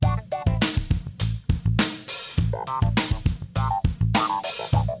Hello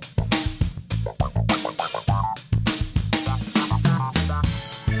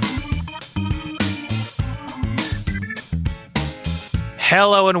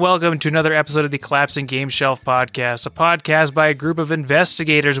and welcome to another episode of the Collapsing Game Shelf Podcast, a podcast by a group of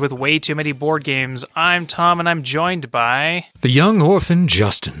investigators with way too many board games. I'm Tom, and I'm joined by... the young orphan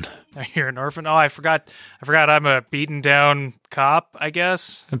Justin. You're an orphan? Oh, I forgot I'm a beaten down cop, I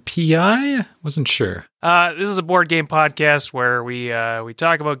guess. A PI? Wasn't sure. This is a board game podcast where we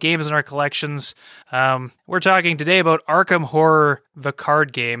talk about games in our collections. We're talking today about Arkham Horror, the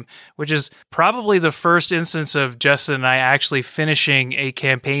card game, which is probably the first instance of Justin and I actually finishing a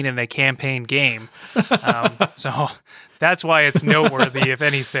campaign in a campaign game. So that's why it's noteworthy, if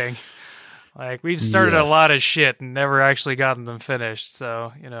anything. Like, we've started a lot of shit and never actually gotten them finished.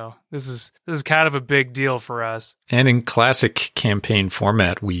 So, you know, this is kind of a big deal for us. And in classic campaign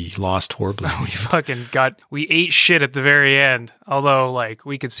format, we lost horribly. We ate shit at the very end. Although, like,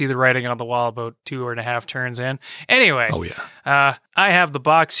 we could see the writing on the wall about 2.5 turns in. Anyway. Oh, yeah. I have the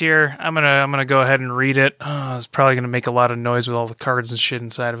box here. I'm gonna go ahead and read it. Oh, it's probably gonna make a lot of noise with all the cards and shit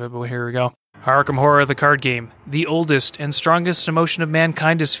inside of it, but here we go. Arkham Horror, the card game. The oldest and strongest emotion of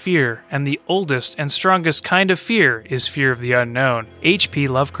mankind is fear, and the oldest and strongest kind of fear is fear of the unknown. H.P.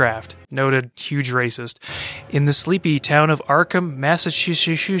 Lovecraft. Noted huge racist. In the sleepy town of Arkham,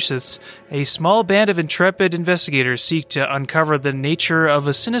 Massachusetts, a small band of intrepid investigators seek to uncover the nature of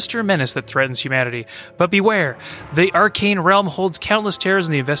a sinister menace that threatens humanity. But beware, the arcane realm holds countless terrors,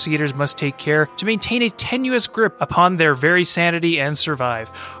 and the investigators must take care to maintain a tenuous grip upon their very sanity and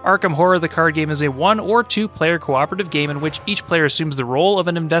survive. Arkham Horror, the card game, is a 1 or 2 player cooperative game in which each player assumes the role of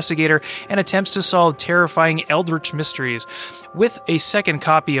an investigator and attempts to solve terrifying eldritch mysteries. With a second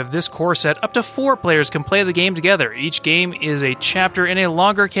copy of this core set, up to 4 players can play the game together. Each game is a chapter in a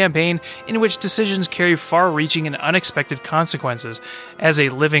longer campaign in which decisions carry far-reaching and unexpected consequences. As a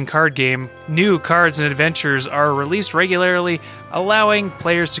living card game, new cards and adventures are released regularly, allowing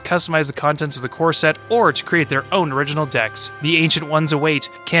players to customize the contents of the core set or to create their own original decks. The ancient ones await.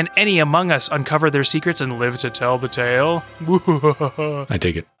 Can any among us uncover their secrets and live to tell the tale? I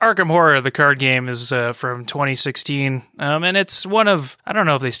take it. Arkham Horror, the card game, is from 2016, and it's one of, I don't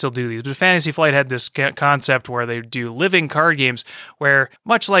know if they still do these, but Fantasy Flight had this concept where they do living card games where,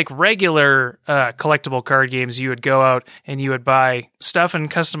 much like regular collectible card games, you would go out and you would buy stuff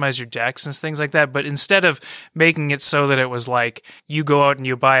and customize your decks and things like that, but instead of making it so that it was like you go out and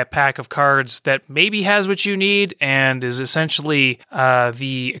you buy a pack of cards that maybe has what you need and is essentially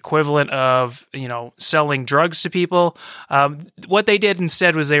the equivalent of, you know, selling drugs to people, what they did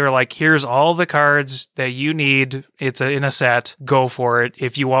instead was they were like, here's all the cards that you need, it's in a set, go for it.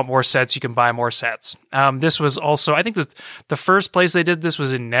 If you want more sets, you can buy more sets. This was also, I think the first place they did this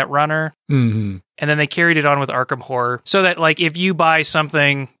was in Netrunner. Mm-hmm. And then they carried it on with Arkham Horror so that, like, if you buy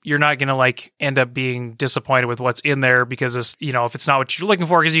something, you're not going to, like, end up being disappointed with what's in there because, it's, you know, if it's not what you're looking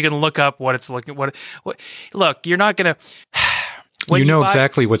for, because you can look up what it's looking, look, you're not going to... You know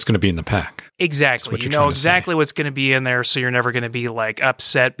exactly what's going to be in the pack. Exactly. You know exactly what's going to be in there, so you're never going to be, like,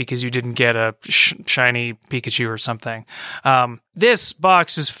 upset because you didn't get a shiny Pikachu or something. This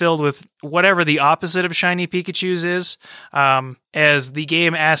box is filled with whatever the opposite of shiny Pikachus is, as the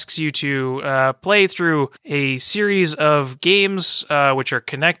game asks you to play through a series of games which are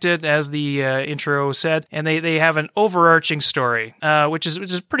connected, as the intro said, and they have an overarching story, which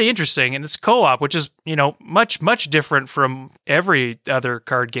is pretty interesting, and it's co-op, which is, you know, much different from every other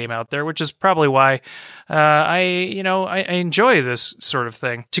card game out there, which is probably why I enjoy this sort of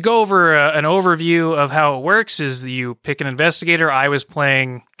thing. To go over an overview of how it works is you pick an investigator. I was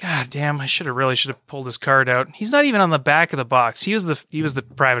playing... God damn! I should have pulled his card out. He's not even on the back of the box. He was the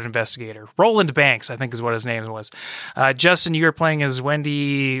private investigator. Roland Banks, I think, is what his name was. Justin, you were playing as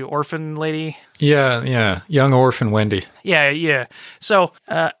Wendy, orphan lady. Yeah, young orphan Wendy. Yeah. So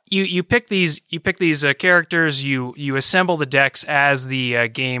you pick these characters. You assemble the decks as the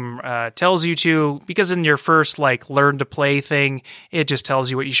game tells you to, because in your first learn to play thing, it just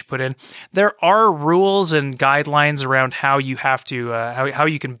tells you what you should put in. There are rules and guidelines around how you have to how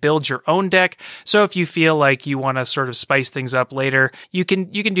you can build your own deck. So if you feel like you want to sort of spice things up later, you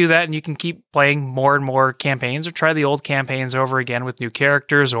can do that, and you can keep playing more and more campaigns, or try the old campaigns over again with new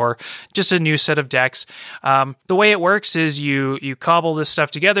characters or just a new set of decks. The way it works is you cobble this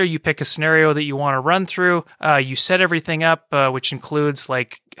stuff together. You pick a scenario that you want to run through. You set everything up, which includes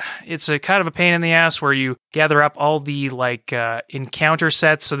it's a kind of a pain in the ass where you gather up all the like encounter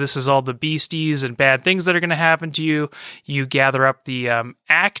sets. So this is all the beasties and bad things that are going to happen to you. You gather up the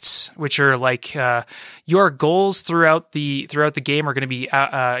acts, which are like your goals throughout the game are going to be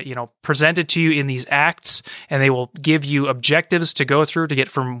presented to you in these acts, and they will give you objectives to go through to get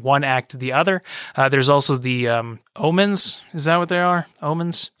from one act to the other. There's also the omens. Is that what they are?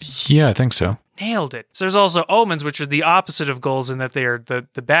 Omens? Yeah, I think so. Nailed it. So there's also omens, which are the opposite of goals in that they are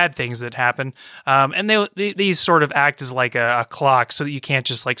the bad things that happen. And these sort of act as like a clock, so that you can't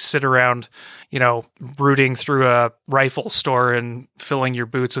just like sit around, rooting through a rifle store and filling your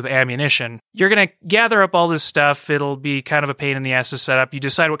boots with ammunition. You're going to gather up all this stuff. It'll be kind of a pain in the ass to set up. You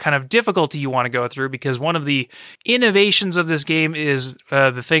decide what kind of difficulty you want to go through, because one of the innovations of this game is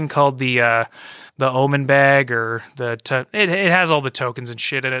the thing called the omen bag, or it has all the tokens and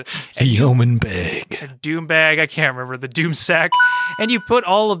shit in it. The omen bag. A doom bag, I can't remember, the doom sack. And you put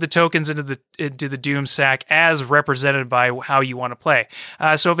all of the tokens into the doom sack as represented by how you want to play.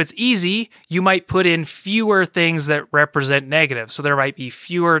 So if it's easy, you might put in fewer things that represent negative. So there might be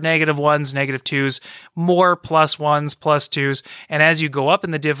fewer negative ones, negative twos, more plus ones, plus twos. And as you go up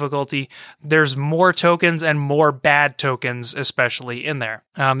in the difficulty, there's more tokens and more bad tokens, especially in there.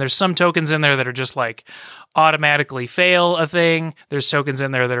 There's some tokens in there that are just like automatically fail a thing. There's tokens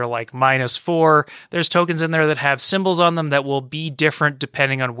in there that are like -4. There's tokens in there that have symbols on them that will be different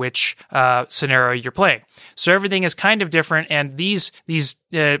depending on which scenario you're playing. So everything is kind of different, and these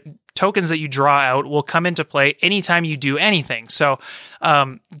tokens that you draw out will come into play anytime you do anything. So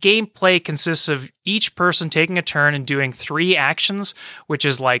gameplay consists of each person taking a turn and doing 3 actions, which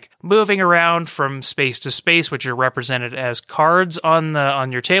is like moving around from space to space, which are represented as cards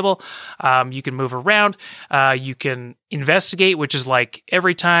on your table. You can move around. You can investigate, which is like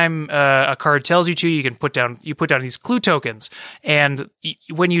every time a card tells you to, you put down these clue tokens. And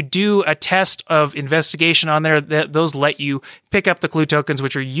when you do a test of investigation on there, those let you pick up the clue tokens,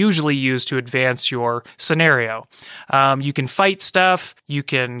 which are usually used to advance your scenario. You can fight stuff. You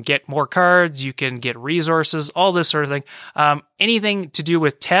can get more cards. You can get resources, all this sort of thing. Anything to do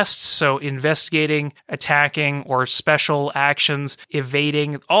with tests, so investigating, attacking, or special actions,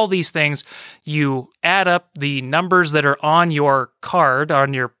 evading, all these things, you add up the numbers that are on your card,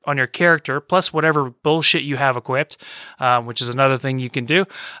 on your character, plus whatever bullshit you have equipped, which is another thing you can do.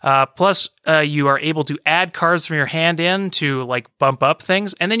 Plus, you are able to add cards from your hand in to like bump up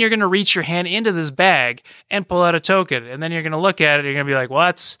things, and then you're going to reach your hand into this bag and pull out a token, and then you're going to look at it, and you're going to be like, well,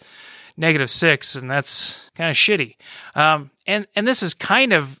 that's -6, and that's kind of shitty. And this is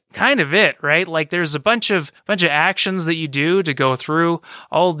kind of it, right? Like there's a bunch of actions that you do to go through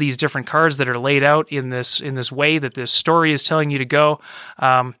all of these different cards that are laid out in this way that this story is telling you to go.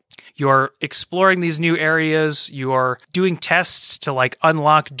 You're exploring these new areas. You're doing tests to like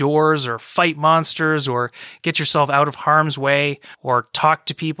unlock doors or fight monsters or get yourself out of harm's way or talk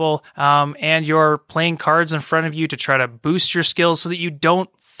to people. And you're playing cards in front of you to try to boost your skills so that you don't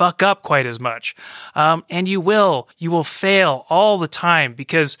fuck up quite as much. And you will fail all the time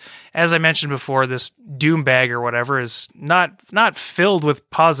because, as I mentioned before, this doom bag or whatever is not filled with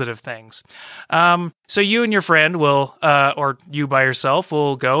positive things. So you and your friend will, or you by yourself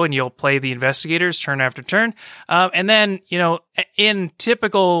will go and you'll play the investigators turn after turn. And then, in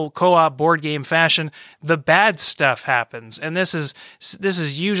typical co-op board game fashion, the bad stuff happens. And this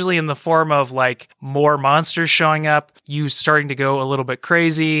is usually in the form of like more monsters showing up, you starting to go a little bit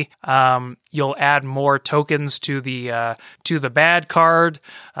crazy. You'll add more tokens to the bad card.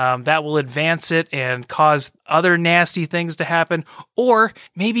 That will advance it and cause other nasty things to happen. Or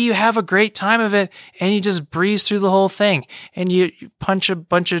maybe you have a great time of it and you just breeze through the whole thing and you punch a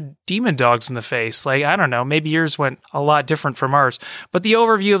bunch of demon dogs in the face. Like, I don't know, maybe yours went a lot different from ours. But the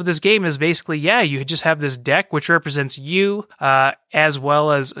overview of this game is basically, you just have this deck which represents you, as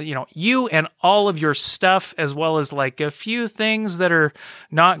well as, you and all of your stuff, as well as like a few things that are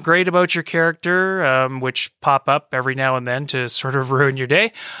not great about your character, which pop up every now and then to sort of ruin your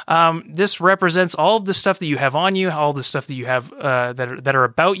day. This represents all of the stuff that you have on you, all the stuff that you have that are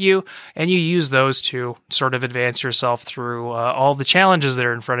about you, and you use those to sort of advance yourself through all the challenges that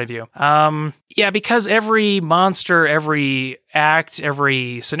are in front of you. Because every monster, every act,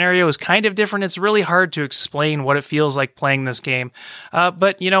 every scenario is kind of different. It's really hard to explain what it feels like playing this game.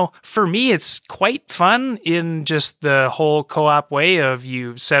 But for me, it's quite fun in just the whole co-op way of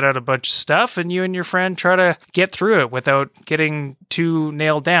you set out a bunch of stuff and you and your friend try to get through it without getting to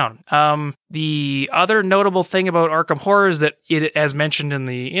nail down. The other notable thing about Arkham Horror is that it, as mentioned in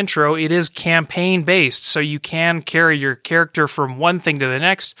the intro, it is campaign based, so you can carry your character from one thing to the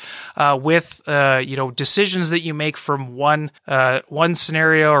next with decisions that you make from one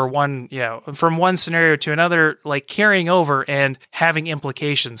scenario from one scenario to another, like carrying over and having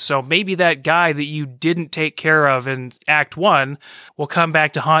implications. So maybe that guy that you didn't take care of in Act 1 will come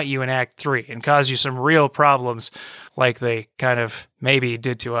back to haunt you in Act 3 and cause you some real problems, like they kind of maybe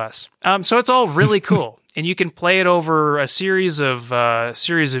did to us. So it's all really cool. And you can play it over a series of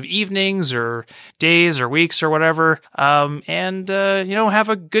evenings or days or weeks or whatever, and have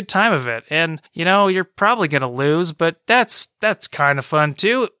a good time of it. And you're probably gonna lose, but that's kind of fun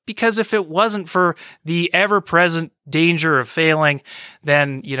too. Because if it wasn't for the ever-present danger of failing,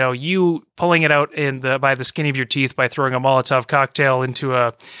 then you pulling it out by the skin of your teeth by throwing a Molotov cocktail into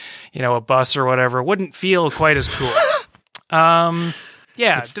a bus or whatever wouldn't feel quite as cool.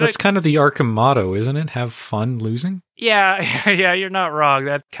 Yeah, that's kind of the Arkham motto, isn't it? Have fun losing. Yeah, you're not wrong.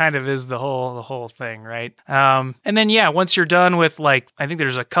 That kind of is the whole thing, right? And then once you're done with I think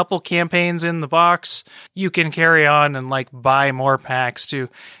there's a couple campaigns in the box, you can carry on and buy more packs to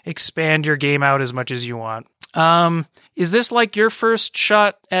expand your game out as much as you want. Is this your first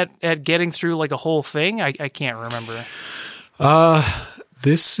shot at getting through a whole thing? I can't remember.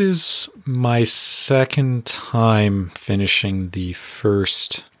 This is my second time finishing the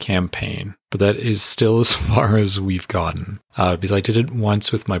first campaign, but that is still as far as we've gotten. Because I did it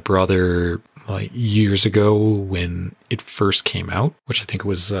once with my brother years ago when it first came out, which I think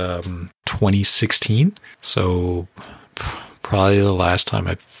was 2016. So probably the last time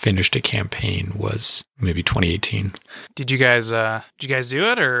I finished a campaign was maybe 2018. Did you guys do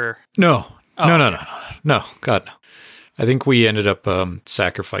it or? No. Oh. No. God, no. I think we ended up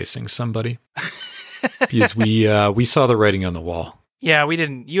sacrificing somebody because we saw the writing on the wall. Yeah, we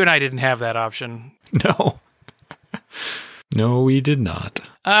didn't. You and I didn't have that option. No, we did not.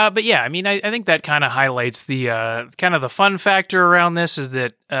 But yeah, I mean, I think that kind of highlights the kind of the fun factor around this is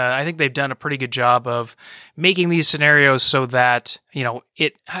that I think they've done a pretty good job of making these scenarios so that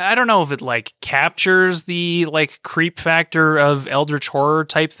I don't know if it captures the creep factor of Eldritch horror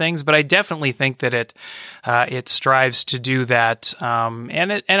type things, but I definitely think that it strives to do that,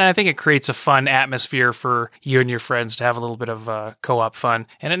 and I think it creates a fun atmosphere for you and your friends to have a little bit of co-op fun,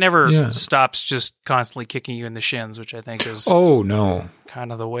 and it never stops just constantly kicking you in the shins, which I think is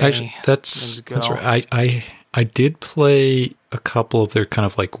kind of the way. Actually, that's right. I did play a couple of their kind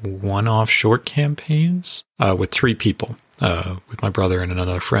of one-off short campaigns with 3 people, with my brother and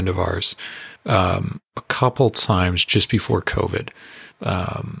another friend of ours, a couple times just before COVID.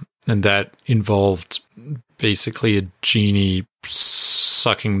 And that involved basically a genie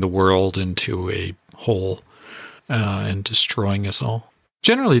sucking the world into a hole and destroying us all.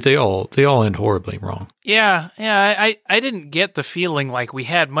 Generally, they all end horribly wrong. Yeah. I didn't get the feeling like we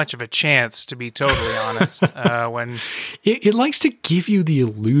had much of a chance, to be totally honest. When it likes to give you the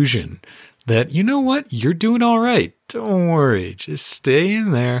illusion that you're doing all right. Don't worry, just stay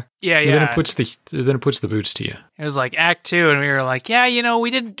in there. Yeah. And then it puts the boots to you. It was like Act 2, and we were like,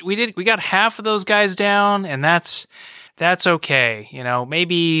 we got half of those guys down, and that's okay.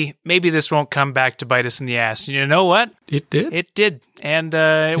 Maybe this won't come back to bite us in the ass. You know what? It did. It did. And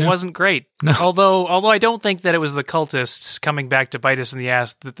it wasn't great. No. Although I don't think that it was the cultists coming back to bite us in the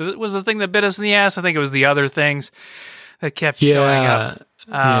ass that was the thing that bit us in the ass. I think it was the other things that kept showing up.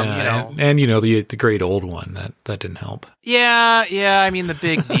 The great old one that didn't help. Yeah. I mean, the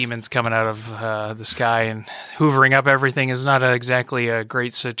big demons coming out of the sky and hoovering up everything is not exactly a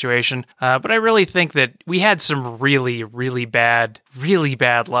great situation. But I really think that we had some really, really bad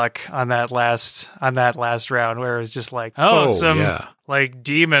luck on that last round, where it was just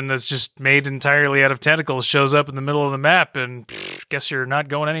demon that's just made entirely out of tentacles shows up in the middle of the map, and guess you're not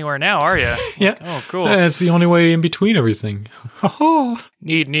going anywhere now, are you? Yeah. Oh, cool. That's the only way in between everything.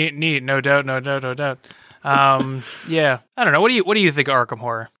 Neat. No doubt. Yeah. I don't know. What do you think of Arkham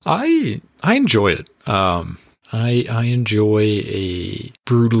Horror? I enjoy it. I enjoy a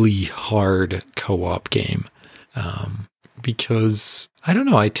brutally hard co-op game, because I don't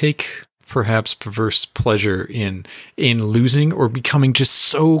know. I take perhaps perverse pleasure in losing or becoming just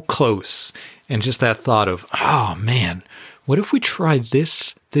so close, and just that thought of, oh man, what if we tried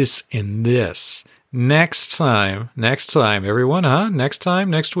this, and this next time, everyone, huh?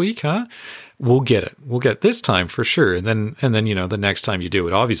 Next week, huh? We'll get it. We'll get this time for sure. And then, the next time you do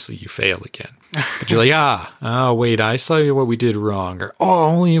it, obviously you fail again. But you're like, wait, I saw what we did wrong. Or,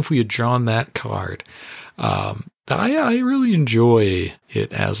 only if we had drawn that card. I really enjoy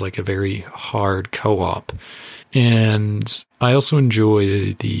it as like a very hard co-op. And I also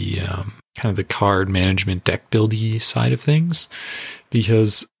enjoy the kind of the card management deck buildy side of things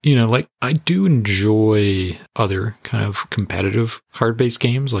because, like I do enjoy other kind of competitive card-based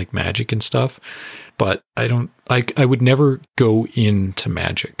games like Magic and stuff, but I would never go into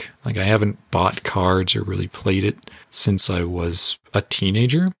Magic. Like I haven't bought cards or really played it since I was a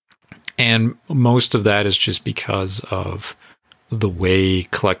teenager. And most of that is just because of the way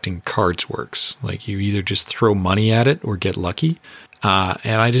collecting cards works. Like you either just throw money at it or get lucky.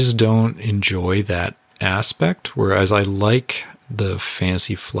 And I just don't enjoy that aspect. Whereas I like the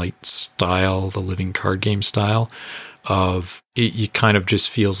Fantasy Flight style, the living card game style of it kind of just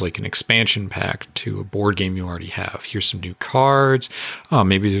feels like an expansion pack to a board game you already have. Here's some new cards.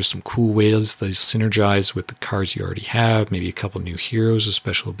 Maybe there's some cool ways they synergize with the cards you already have. Maybe a couple new heroes with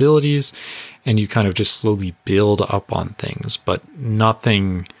special abilities. And you kind of just slowly build up on things. But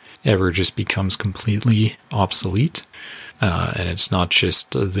nothing ever just becomes completely obsolete. And it's not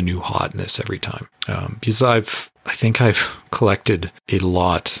just the new hotness every time. Because I think I've collected a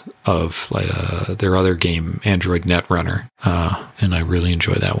lot of their other game, Android Netrunner, and I really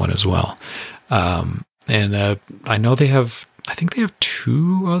enjoy that one as well. And I know I think they have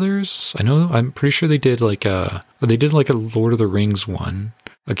two others. I'm pretty sure they did like a Lord of the Rings one,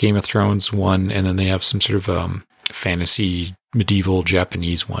 a Game of Thrones one, and then they have some sort of fantasy medieval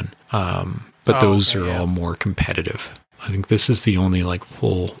Japanese one. But those are all more competitive. I think this is the only like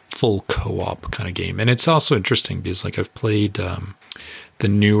full co-op kind of game. And it's also interesting because like I've played the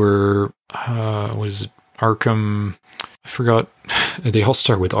newer, what is it? Arkham. I forgot. They all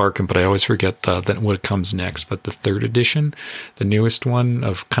start with Arkham, but I always forget what comes next. But the 3rd edition, the newest one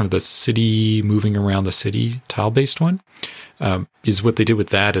of kind of the city, moving around the city tile-based one, is what they did with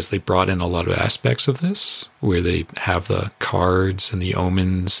that is they brought in a lot of aspects of this, where they have the cards and the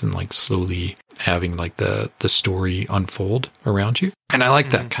omens and like slowly having like the story unfold around you. And I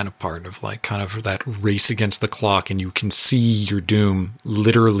like that kind of part of like kind of that race against the clock, and you can see your doom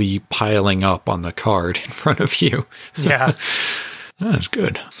literally piling up on the card in front of you. Yeah. That's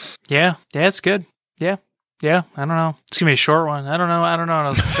good. Yeah, it's good. Yeah. I don't know. It's gonna be a short one. I don't know what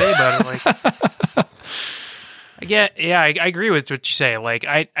else to say about it. Like, I agree with what you say. Like,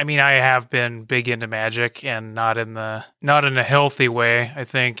 I mean, I have been big into Magic, and not in a healthy way, I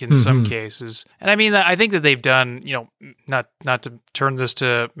think, in some cases. And I mean, I think that they've done, not to turn this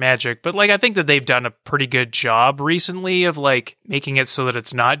to Magic, but like, I think that they've done a pretty good job recently of like making it so that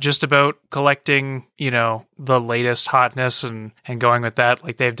it's not just about collecting, the latest hotness and going with that.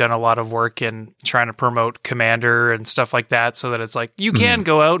 Like, they've done a lot of work in trying to promote Commander and stuff like that, so that it's like you can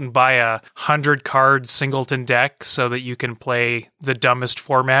go out and buy a 100 card singleton deck so that you can play the dumbest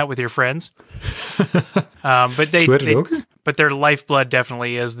format with your friends. But their lifeblood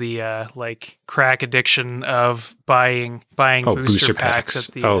definitely is the like crack addiction of buying booster packs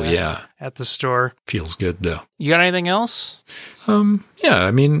at the at the store. Feels good though. You got anything else? Yeah,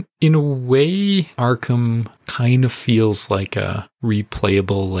 I mean, in a way, Arkham kind of feels like a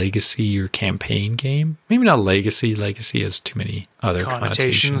replayable legacy or campaign game. Maybe not legacy. Legacy has too many other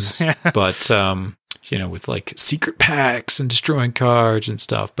connotations. But with like secret packs and destroying cards and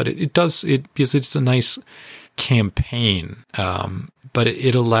stuff. But it does because it's a nice campaign. But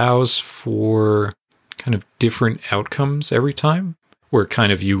it allows for kind of different outcomes every time, where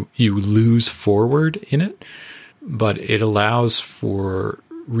kind of you lose forward in it. But it allows for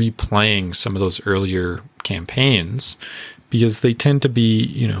replaying some of those earlier campaigns because they tend to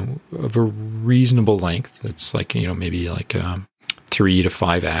be, of a reasonable length. It's like, maybe like 3 to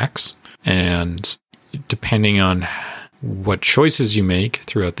 5 acts. And depending on what choices you make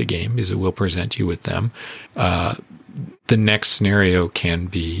throughout the game, because it will present you with them, the next scenario can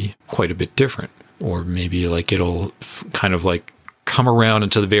be quite a bit different. Or maybe like it'll kind of like come around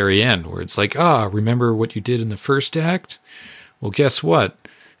until the very end where it's like, remember what you did in the first act? Well, guess what?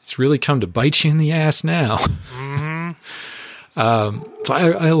 It's really come to bite you in the ass now. So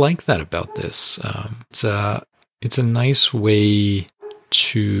I like that about this. It's a nice way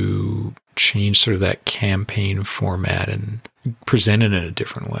to change sort of that campaign format and present it in a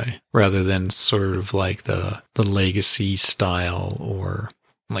different way, rather than sort of like the legacy style or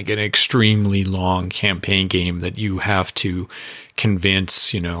like an extremely long campaign game that you have to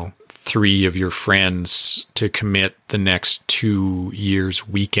convince, 3 of your friends to commit the next 2 years'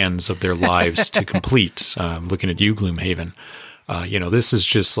 weekends of their lives to complete. Looking at you, Gloomhaven. This is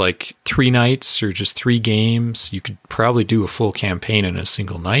just like 3 nights or just 3 games. You could probably do a full campaign in a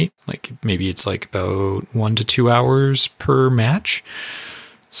single night. Like maybe it's like about 1 to 2 hours per match.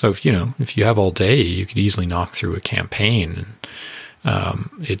 So if you have all day, you could easily knock through a campaign.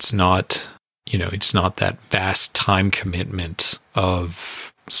 It's not that vast time commitment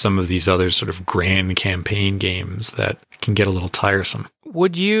of some of these other sort of grand campaign games that can get a little tiresome.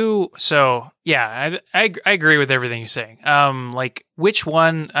 Would you? So yeah, I agree with everything you're saying. Like which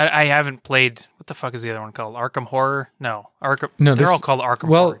one? I haven't played. What the fuck is the other one called? Arkham Horror? No, Arkham. No, they're all called Arkham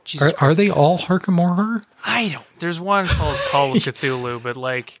Horror. Are they all Arkham Horror? I don't. There's one called Call of Cthulhu, but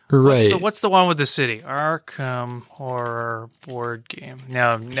like, right? What's the one with the city? Arkham Horror board game.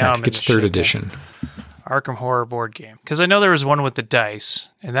 Now I think it's third edition. Arkham Horror board game, because I know there was one with the dice,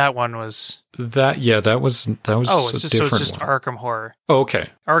 and that one was that. Yeah, that was. Oh, it's just one. Arkham Horror. Oh,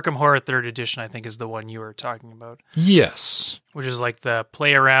 okay. Arkham Horror third edition, I think, is the one you were talking about. Yes, which is like the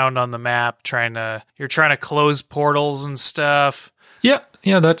play around on the map, you're trying to close portals and stuff.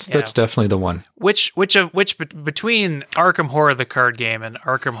 Yeah, that's definitely the one. Which between Arkham Horror the card game and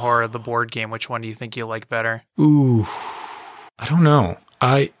Arkham Horror the board game, which one do you think you like better? Ooh, I don't know.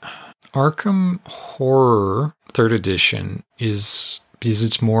 Arkham Horror third edition is because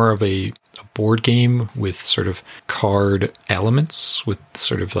it's more of a board game with sort of card elements, with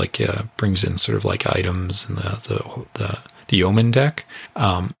sort of like brings in sort of like items and the Omen deck.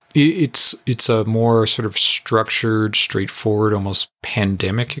 It's a more sort of structured, straightforward, almost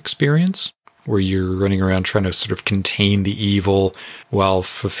pandemic experience where you're running around trying to sort of contain the evil while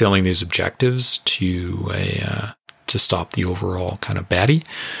fulfilling these objectives to stop the overall kind of baddie.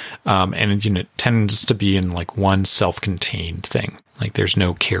 And it tends to be in like one self-contained thing. Like there's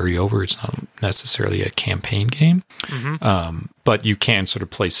no carryover. It's not necessarily a campaign game. Mm-hmm. But you can sort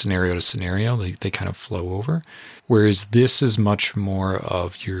of play scenario to scenario. They kind of flow over. Whereas this is much more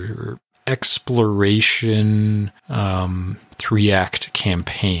of your exploration 3-act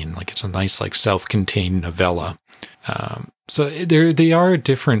campaign. Like it's a nice like self-contained novella. So they are a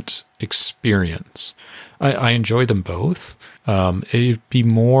different experience. I enjoy them both. It'd be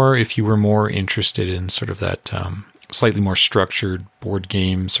more if you were more interested in sort of that slightly more structured board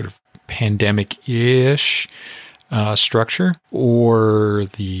game, sort of pandemic-ish structure, or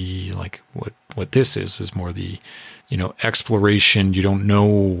the like what this is more the exploration. You don't know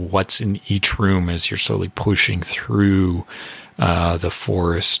what's in each room as you're slowly pushing through the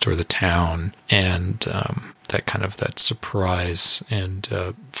forest or the town, and that kind of that surprise, and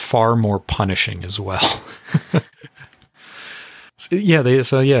far more punishing as well.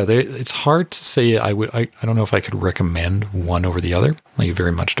 It's hard to say. I don't know if I could recommend one over the other. Like it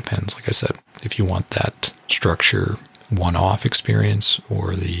very much depends. Like I said, if you want that structure one-off experience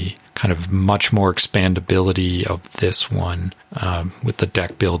or the kind of much more expandability of this one with the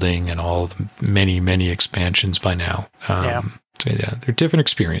deck building and all the many expansions by now. So yeah, they're different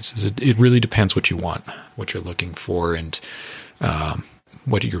experiences. It really depends what you want, what you're looking for, and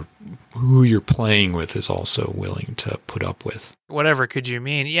who you're playing with is also willing to put up with. Whatever could you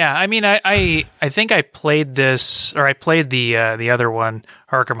mean? Yeah, I mean, I think I played this, or I played the other one,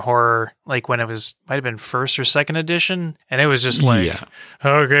 Arkham Horror, like when it might have been first or second edition, and it was just like,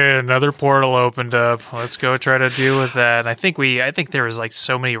 okay, another portal opened up. Let's go try to deal with that. And I think there was like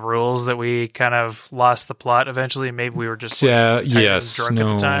so many rules that we kind of lost the plot eventually. Maybe we were just drunk at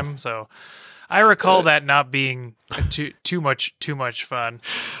the time, so. I recall that not being too much fun.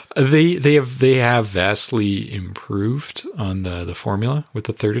 They have vastly improved on the formula with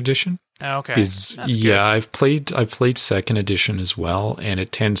the third edition. Oh, okay. Because I've played second edition as well, and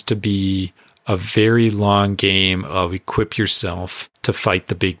it tends to be a very long game of equip yourself to fight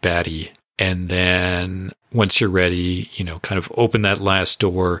the big baddie, and then once you're ready, kind of open that last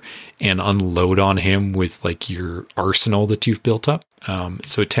door and unload on him with like your arsenal that you've built up.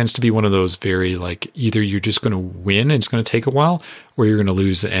 So it tends to be one of those very like either you're just going to win and it's going to take a while, or you're going to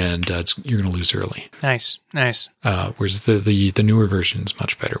lose and you're going to lose early. Nice. Whereas the newer version is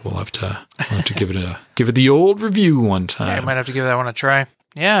much better. We'll have to give it the old review one time. Yeah, I might have to give that one a try.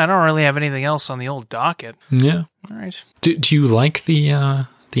 Yeah, I don't really have anything else on the old docket. Yeah. All right. Do you like the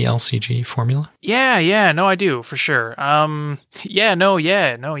LCG formula? Yeah, no, I do, for sure. No,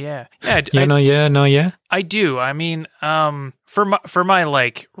 yeah. I do. I mean, for my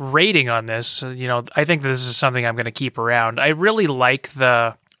like rating on this, I think this is something I'm going to keep around. I really like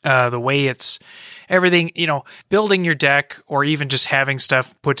the way it's everything, building your deck or even just having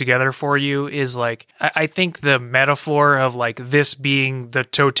stuff put together for you is like, I think the metaphor of like this being the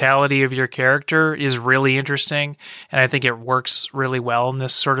totality of your character is really interesting. And I think it works really well in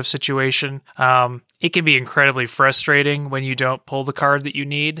this sort of situation. It can be incredibly frustrating when you don't pull the card that you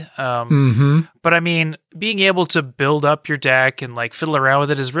need. But I mean, being able to build up your deck and like fiddle around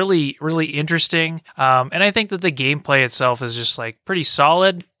with it is really, really interesting. And I think that the gameplay itself is just like pretty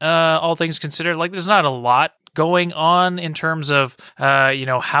solid, all things considered. Like there's not a lot going on in terms of,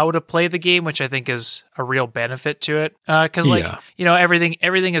 how to play the game, which I think is a real benefit to it. Cause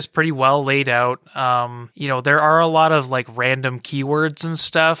everything is pretty well laid out. There are a lot of like random keywords and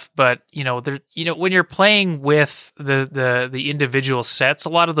stuff, but when you're playing with the individual sets, a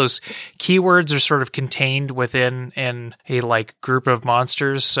lot of those keywords are sort of contained within a like group of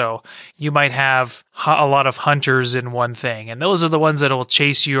monsters. So you might have a lot of hunters in one thing, and those are the ones that will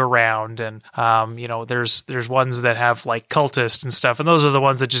chase you around. And, there's ones that have like cultists and stuff, and those are the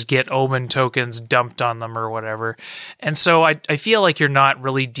ones that just get omen tokens dumped on them or whatever. And so I feel like you're not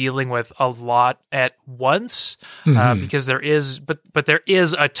really dealing with a lot at once, because there is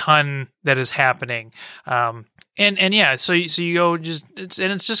a ton that is happening. So you go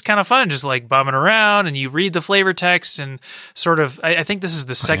it's just kind of fun, just like bumming around, and you read the flavor text and sort of. I think this is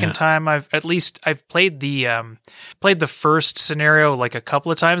the second time I've played the first scenario like a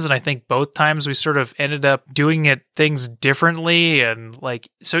couple of times, and I think both times we sort of ended up doing things differently, and like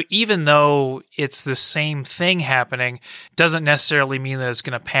so even though it's the same thing happening, doesn't necessarily mean that it's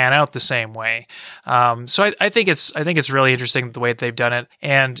going to pan out the same way. So I think it's really interesting the way that they've done it,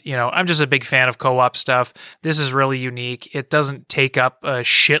 and I'm just a big fan of co-op stuff. This is really unique. It doesn't take up a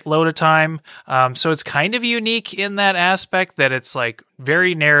shitload of time. So it's kind of unique in that aspect that it's like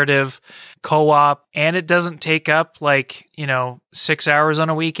very narrative, co-op, and it doesn't take up like, 6 hours on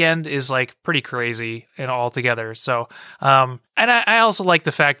a weekend is like pretty crazy and altogether. So, and I also like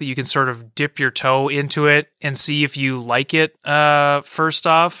the fact that you can sort of dip your toe into it and see if you like it, first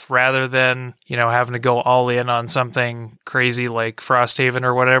off, rather than, having to go all in on something crazy like Frosthaven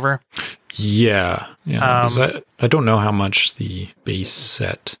or whatever. Yeah. I don't know how much the base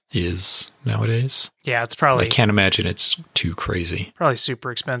set is nowadays. Yeah, it's probably... I can't imagine it's too crazy. Probably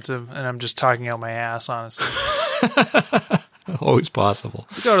super expensive, and I'm just talking out my ass, honestly. Always possible.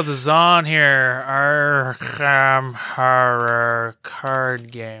 Let's go to the Zon here. Arkham Horror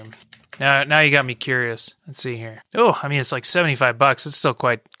card game. Now you got me curious. Let's see here. Oh, I mean, it's like $75. It's still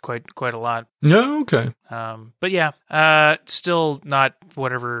quite a lot. No, okay. But yeah, still not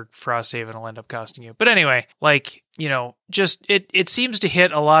whatever Frosthaven will end up costing you. But anyway, like, just it seems to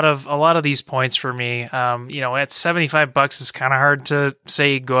hit a lot of these points for me. At $75, it's kind of hard to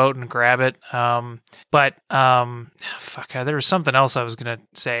say go out and grab it. But there was something else I was gonna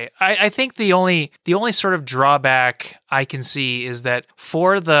say. I think the only sort of drawback I can see is that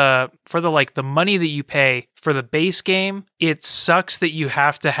for the money that you pay for the base game, it sucks that you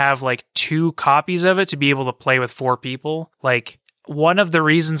have to have like 2 copies of it to be able to play with 4 people. Like, one of the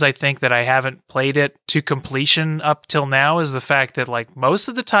reasons I think that I haven't played it to completion up till now is the fact that like most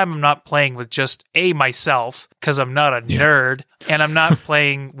of the time I'm not playing with just myself, because I'm not a nerd, and I'm not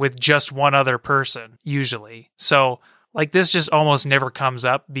playing with just one other person usually. So like this just almost never comes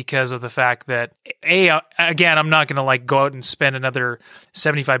up because of the fact that again, I'm not going to like go out and spend another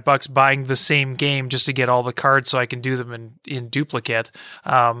 $75 buying the same game just to get all the cards so I can do them in duplicate.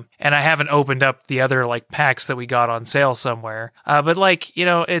 And I haven't opened up the other like packs that we got on sale somewhere. But like,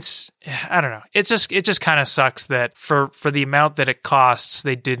 it's, I don't know. It just kind of sucks that for the amount that it costs,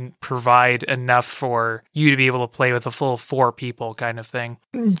 they didn't provide enough for you to be able to play with a full 4 people kind of thing.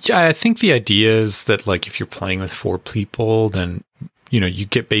 Yeah, I think the idea is that like if you're playing with 4 people, then you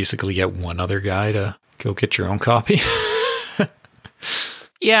basically get one other guy to go get your own copy.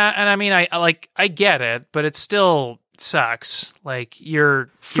 Yeah, and I mean I get it, but it still sucks. Like you're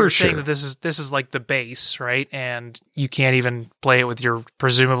saying that this is like the base, right? And you can't even play it with your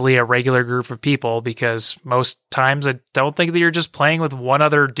presumably a regular group of people, because most times I don't think that you're just playing with one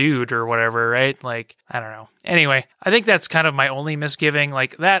other dude or whatever, right? Like, I don't know. Anyway, I think that's kind of my only misgiving.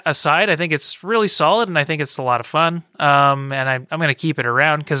 Like that aside, I think it's really solid and I think it's a lot of fun. And I'm going to keep it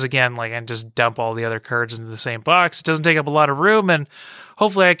around because again, like I just dump all the other cards into the same box. It doesn't take up a lot of room, and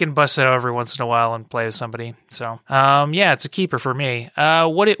hopefully I can bust it out every once in a while and play with somebody. So, yeah, it's a keeper for me.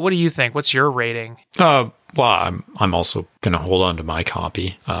 What do you think? What's your rating? Well, I'm also going to hold on to my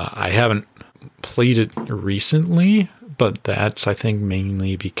copy. I haven't played it recently, but that's, I think,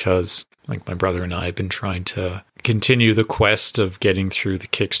 mainly because like my brother and I have been trying to continue the quest of getting through the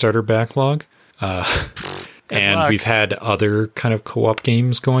Kickstarter backlog. and we've had other kind of co-op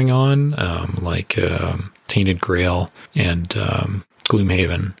games going on, like Tainted Grail and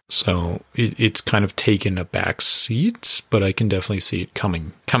Gloomhaven. So it's kind of taken a back seat, but I can definitely see it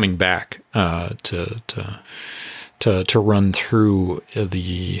coming back to run through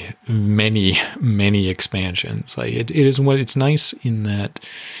the many expansions. Like it's nice in that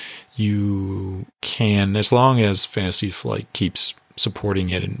you can, as long as Fantasy Flight keeps supporting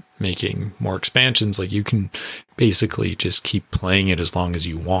it and making more expansions, like you can basically just keep playing it as long as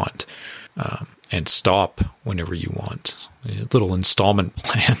you want, and stop whenever you want. Little installment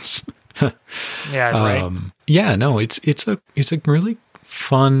plans. Yeah, right. Yeah, no, it's a really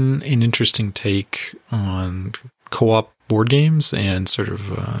fun and interesting take on co-op board games and sort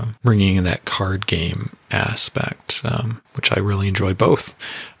of bringing in that card game aspect, which I really enjoy both.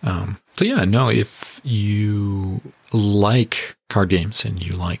 So yeah, no, if you like card games and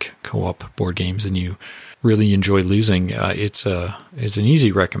you like co-op board games and you really enjoy losing, it's an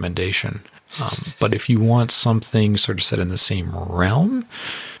easy recommendation. But if you want something sort of set in the same realm,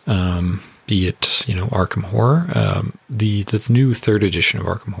 be it, Arkham Horror, the new third edition of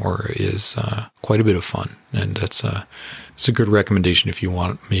Arkham Horror is quite a bit of fun, and it's a good recommendation if you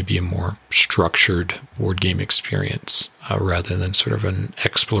want maybe a more structured board game experience rather than sort of an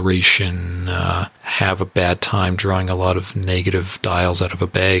exploration, have a bad time drawing a lot of negative dials out of a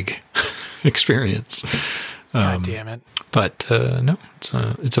bag experience. God damn it. But no,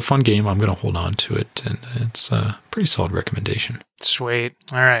 it's a fun game. I'm going to hold on to it, and it's a pretty solid recommendation. Sweet.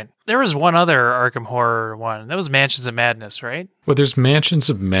 All right. There was one other Arkham Horror one. That was Mansions of Madness, right? Well, there's Mansions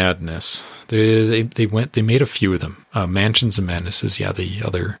of Madness. They made a few of them. Mansions of Madness is the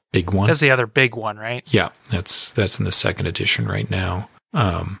other big one. That's the other big one, right? Yeah, that's in the second edition right now.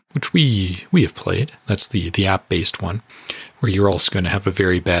 Which we have played. That's the app-based one, where you're also going to have a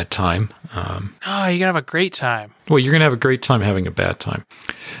very bad time. You're going to have a great time. Well, you're going to have a great time having a bad time.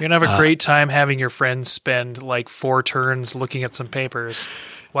 You're going to have a great time having your friends spend like 4 turns looking at some papers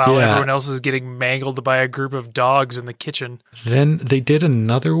while everyone else is getting mangled by a group of dogs in the kitchen. Then they did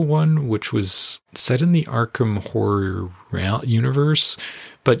another one, which was set in the Arkham Horror universe,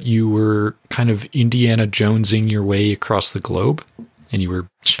 but you were kind of Indiana Jonesing your way across the globe. And you were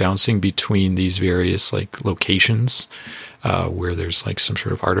bouncing between these various like locations where there's like some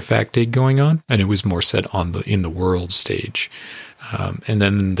sort of artifact dig going on, and it was more set in the world stage. And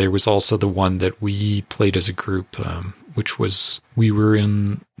then there was also the one that we played as a group, which was we were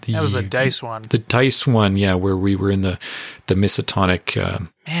in the that was the dice one. The dice one, yeah, where we were in the Misatonic.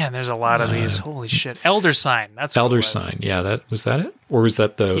 Man, there's a lot of these. Holy shit! Elder Sign. That's what Elder Sign. Yeah, that it, or was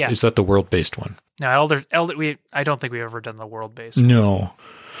that is that the world based one? No, Elder. I don't think we've ever done the world-based. No.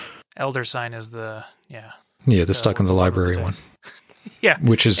 Elder Sign is the the Stuck in the Library one. Yeah,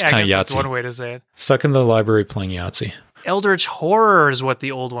 which is kind of Yahtzee. That's one way to say it. Stuck in the Library playing Yahtzee. Eldritch Horror is what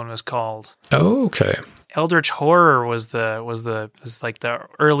the old one was called. Oh, okay. Eldritch Horror was like the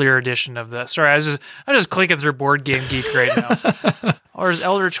earlier edition of the. Sorry, I'm just clicking through Board Game Geek right now. Or is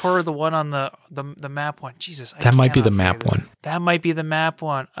Eldritch Horror the one on the map one? Jesus, that might be the map one. That might be the map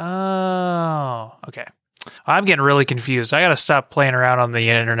one. Oh, okay. I'm getting really confused. I got to stop playing around on the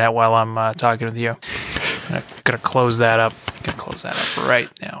internet while I'm talking with you. I'm gonna close that up. Right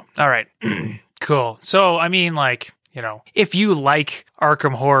now. All right, cool. So I mean, like, if you like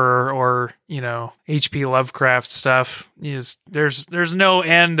Arkham Horror or, H.P. Lovecraft stuff, there's no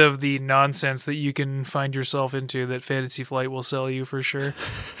end of the nonsense that you can find yourself into that Fantasy Flight will sell you for sure.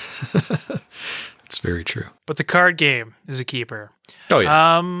 It's very true. But the card game is a keeper. Oh,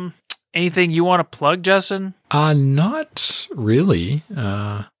 yeah. Anything you want to plug, Justin? Not really.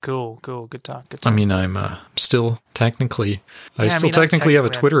 Cool. Good talk. I mean, I'm still technically... I technically have a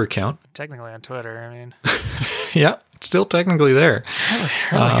Twitter account. Technically on Twitter, I mean... Yeah, still technically there. I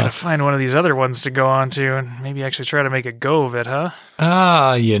really gotta find one of these other ones to go on to and maybe actually try to make a go of it, huh?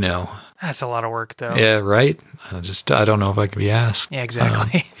 That's a lot of work, though. Yeah, right? I don't know if I can be asked. Yeah,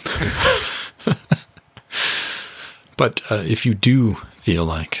 exactly. But if you do feel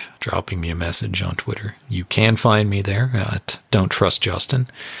like dropping me a message on Twitter, you can find me there at Don't Trust Justin.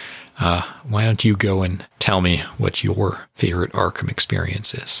 Why don't you go and tell me what your favorite Arkham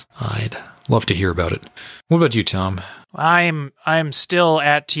experience is? I'd love to hear about it. What about you, Tom? I'm still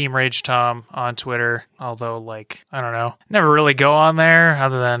at Team Rage Tom on Twitter, although, like, I don't know, never really go on there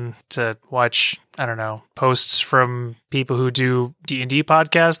other than to watch, I don't know, posts from people who do D&D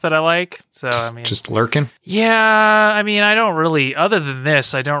podcasts that I like. So, just lurking? Yeah, I mean, I don't really, other than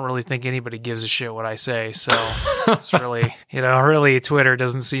this, I don't really think anybody gives a shit what I say. So it's really, really Twitter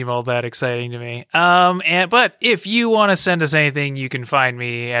doesn't seem all that exciting to me. And But if you want to send us anything, you can find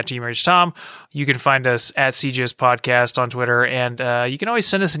me at TeamRageTom. You can find us at CGS Podcast on Twitter, and you can always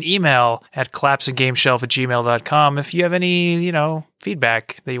send us an email at collapsinggameshelf@gmail.com if you have any,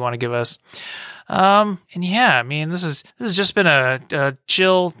 feedback that you want to give us. And yeah, I mean, this has just been a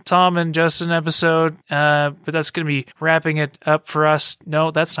chill Tom and Justin episode, but that's going to be wrapping it up for us.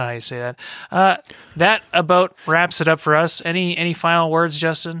 No, that's not how you say that. That about wraps it up for us. Any final words,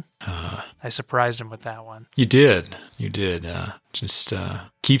 Justin? I surprised him with that one. You did. Just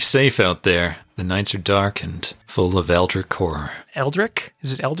keep safe out there. The nights are dark and full of eldritch horror. Eldritch?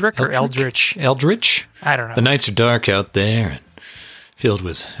 Is it Eldritch or Eldritch? Eldritch? I don't know. The nights are dark out there and filled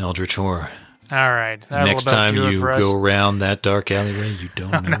with eldritch horror. All right. Next time you go around that dark alleyway, you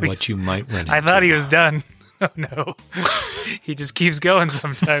don't know what you might run into. I thought he was done. Oh, no. He just keeps going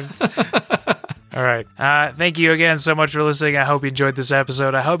sometimes. All right. Thank you again so much for listening. I hope you enjoyed this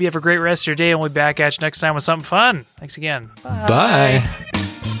episode. I hope you have a great rest of your day, and we'll be back at you next time with something fun. Thanks again. Bye.